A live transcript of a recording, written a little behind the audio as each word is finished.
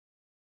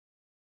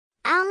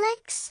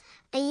Alex,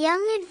 a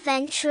young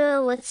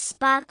adventurer with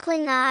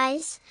sparkling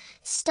eyes,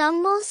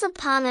 stumbles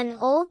upon an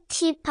old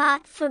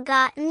teapot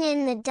forgotten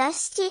in the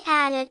dusty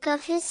attic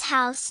of his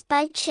house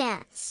by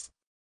chance.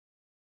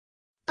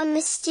 A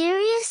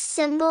mysterious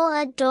symbol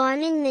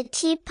adorning the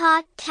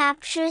teapot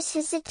captures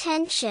his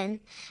attention,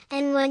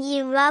 and when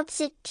he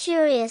rubs it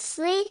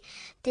curiously,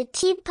 the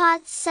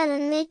teapot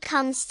suddenly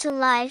comes to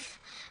life,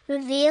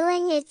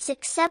 revealing its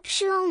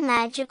exceptional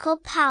magical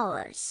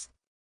powers.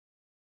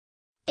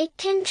 It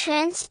can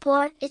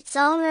transport its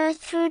owner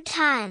through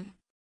time.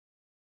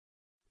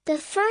 The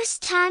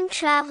first time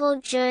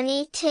travel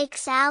journey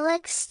takes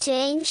Alex to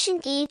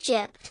ancient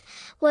Egypt,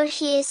 where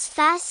he is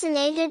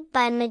fascinated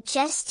by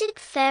majestic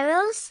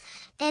pharaohs,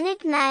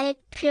 enigmatic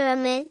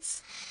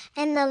pyramids,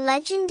 and the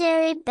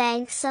legendary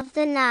banks of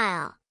the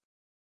Nile.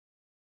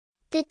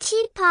 The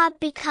teapot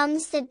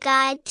becomes the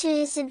guide to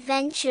his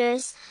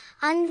adventures,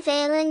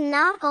 unveiling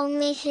not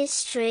only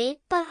history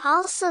but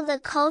also the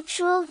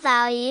cultural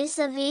values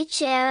of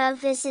each era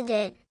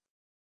visited.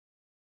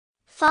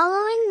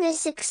 Following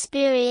this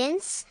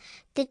experience,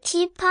 the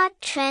teapot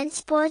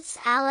transports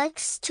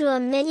Alex to a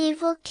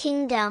medieval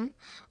kingdom,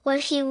 where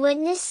he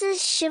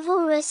witnesses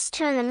chivalrous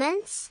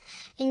tournaments,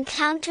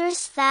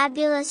 encounters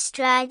fabulous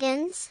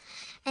dragons,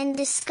 and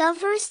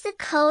discovers the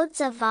codes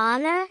of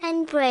honor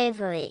and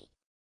bravery.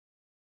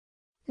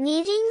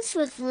 Meetings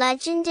with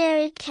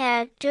legendary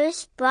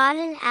characters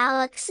broaden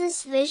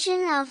Alex's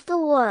vision of the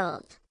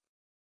world.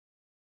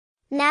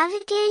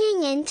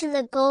 Navigating into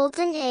the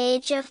golden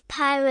age of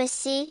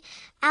piracy,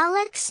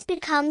 Alex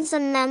becomes a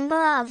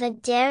member of a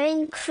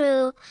daring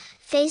crew,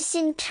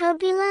 facing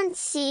turbulent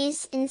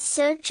seas in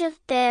search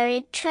of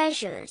buried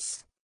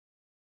treasures.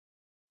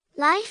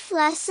 Life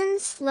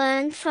lessons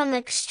learned from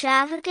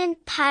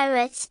extravagant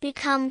pirates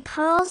become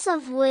pearls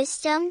of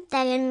wisdom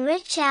that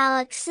enrich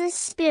Alex's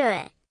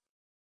spirit.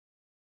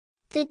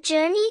 The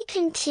journey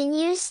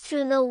continues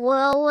through the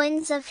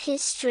whirlwinds of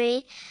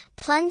history,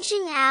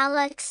 plunging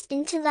Alex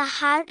into the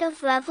heart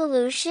of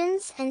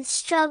revolutions and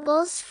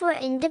struggles for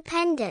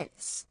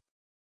independence.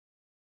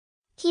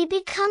 He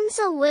becomes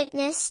a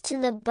witness to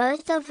the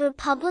birth of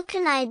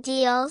Republican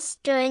ideals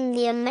during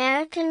the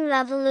American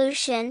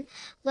Revolution,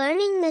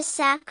 learning the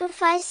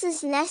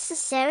sacrifices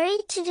necessary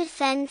to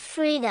defend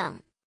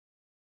freedom.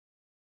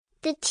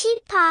 The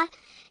teapot,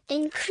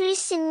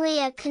 increasingly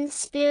a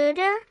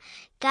conspirator,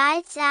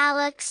 guides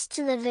Alex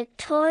to the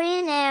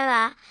Victorian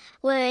era,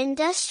 where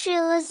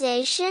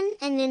industrialization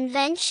and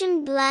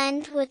invention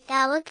blend with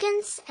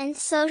elegance and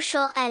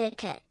social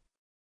etiquette.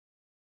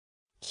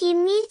 He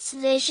meets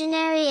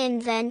visionary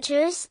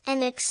inventors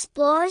and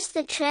explores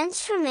the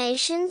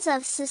transformations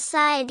of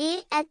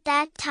society at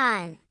that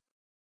time.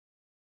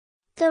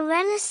 The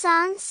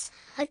Renaissance,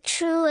 a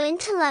true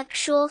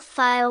intellectual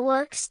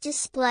fireworks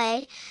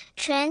display,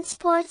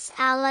 transports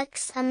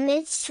Alex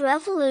amidst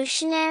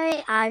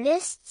revolutionary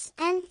artists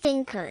and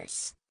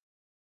thinkers.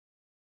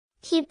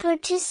 He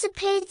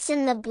participates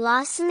in the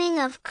blossoming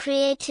of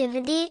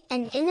creativity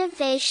and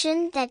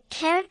innovation that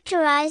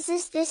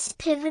characterizes this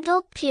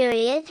pivotal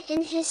period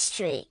in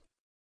history.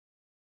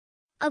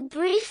 A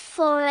brief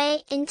foray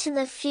into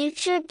the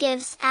future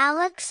gives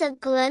Alex a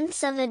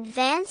glimpse of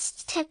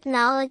advanced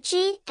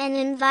technology and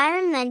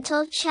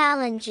environmental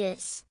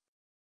challenges.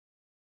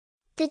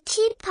 The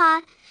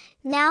teapot,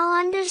 now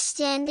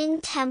understanding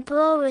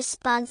temporal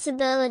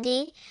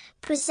responsibility,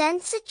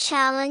 presents a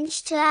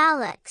challenge to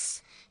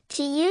Alex,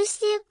 to use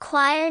the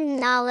acquired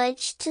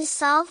knowledge to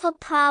solve a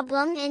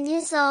problem in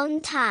his own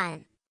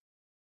time.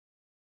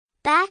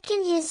 Back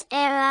in his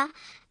era,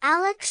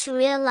 Alex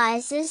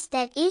realizes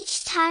that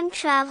each time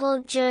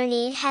travel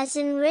journey has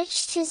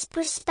enriched his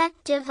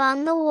perspective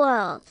on the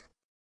world.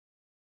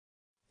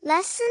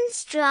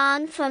 Lessons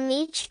drawn from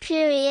each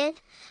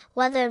period,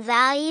 whether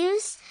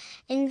values,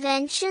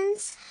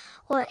 inventions,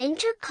 or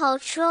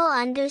intercultural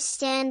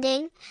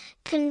understanding,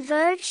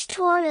 converge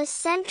toward a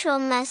central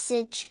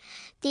message: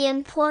 the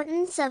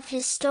importance of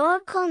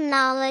historical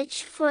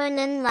knowledge for an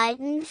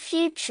enlightened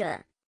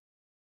future.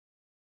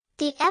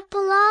 The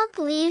epilogue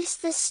leaves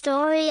the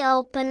story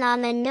open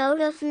on a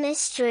note of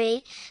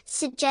mystery,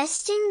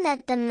 suggesting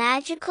that the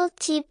magical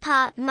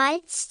teapot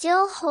might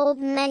still hold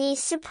many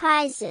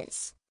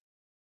surprises.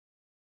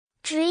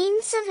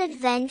 Dreams of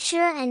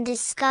adventure and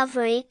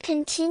discovery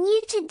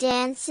continue to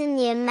dance in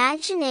the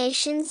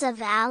imaginations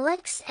of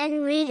Alex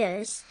and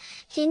readers,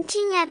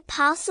 hinting at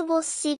possible sequels